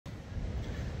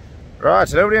Right,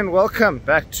 hello and welcome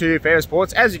back to PEYPER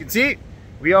Sports. As you can see,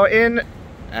 we are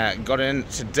got in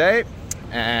today,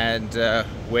 and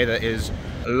weather is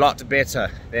a lot better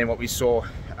than what we saw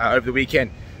over the weekend.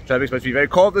 Traffic is supposed to be very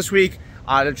cold this week.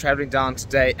 Ireland traveling down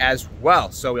today as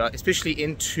well, so we are especially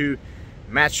into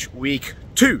match week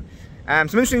 2. Some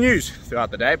interesting news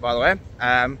throughout the day, by the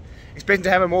way. Expecting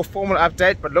to have a more formal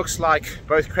update, but looks like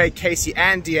both Craig Casey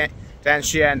and Dan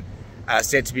SHEEHAN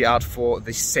said to be out for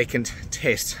the second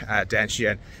test. Dan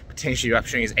SHEEHAN potentially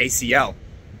rupturing his ACL,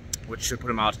 which should put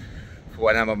him out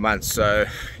for a number of months. So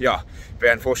yeah,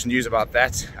 very unfortunate news about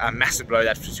that. Massive blow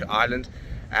that to Ireland,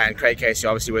 and Craig Casey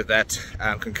obviously with that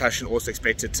concussion also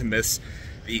expected to miss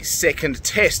the second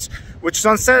test, which is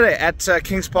on Saturday at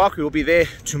Kings Park. We will be there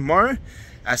tomorrow.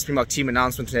 Springbok team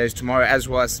announcement today is tomorrow, as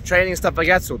well as training and stuff like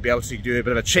that, so we'll be able to do a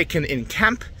bit of a check-in in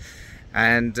camp.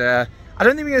 And I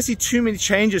don't think we're going to see too many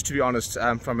changes, to be honest,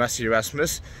 from Rusty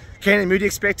Erasmus. Kane and Moody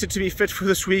expected to be fit for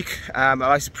this week.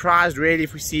 I'm surprised really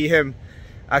if we see him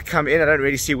come in. I don't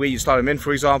really see where you slot him in,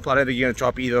 for example. I don't think you're going to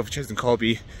drop either of Cheston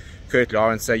Colby, Kurt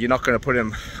Lawrence, so you're not going to put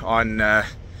him on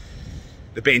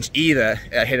the bench either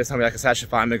ahead of somebody like a Sasha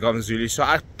Fine Zulu. So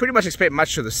I pretty much expect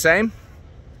much of the same.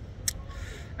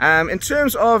 In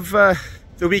terms of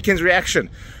the weekend's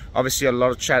reaction, obviously a lot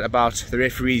of chat about the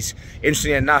referees.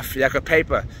 Interestingly enough,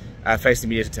 PEYPER faced the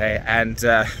media today and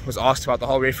was asked about the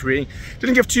whole refereeing.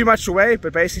 Didn't give too much away,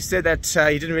 but basically said that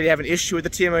he didn't really have an issue with the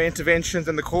TMO interventions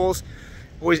and the calls.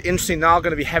 Always interesting now,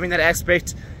 going to be having that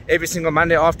aspect every single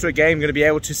Monday after a game. Going to be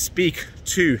able to speak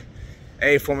to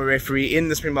a former referee in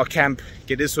the Springbok camp,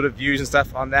 get his sort of views and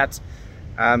stuff on that.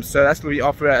 So that's going to be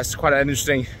offer us quite an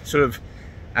interesting sort of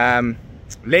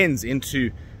lens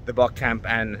into the Bok camp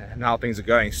and how things are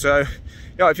going. So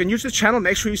yeah, if you're new to the channel,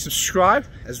 make sure you subscribe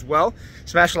as well.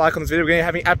 Smash a like on this video. We're going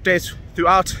to be having updates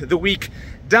throughout the week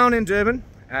down in Durban.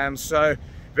 So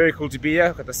very cool to be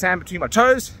here. Got the sand between my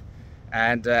toes,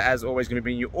 and as always, going to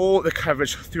bring you all the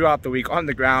coverage throughout the week on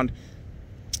the ground.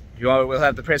 We'll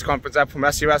have the press conference up from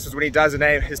Rusty Erasmus when he does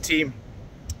name his team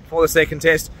for the second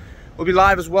test. We'll be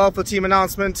live as well for the team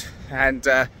announcement, and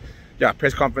yeah,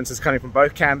 press conferences coming from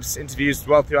both camps, interviews as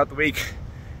well throughout the week,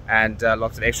 and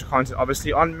lots of extra content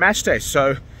obviously on match day.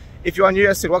 So if you are new,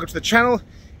 I said welcome to the channel.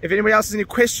 If anybody else has any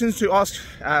questions to ask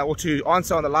or to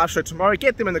answer on the live show tomorrow,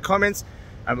 get them in the comments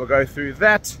and we'll go through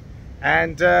that.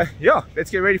 And yeah, let's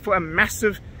get ready for a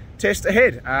massive test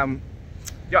ahead.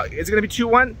 Yeah, it's going to be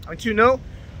 2-1, 2-0,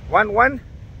 1-1.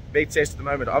 Big test at the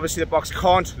moment. Obviously the Boks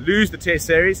can't lose the test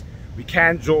series. We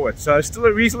can draw it, so still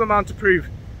a reasonable amount to prove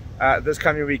this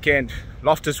coming weekend.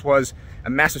 Loftus was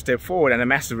a massive step forward and a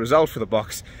massive result for the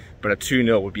Boks, but a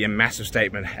 2-0 would be a massive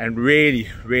statement and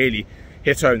really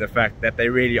hit home the fact that they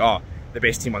really are the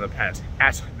best team on the planet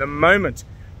at the moment. Thank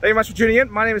you very much for tuning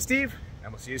in. My name is Steve,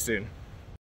 and we'll see you soon.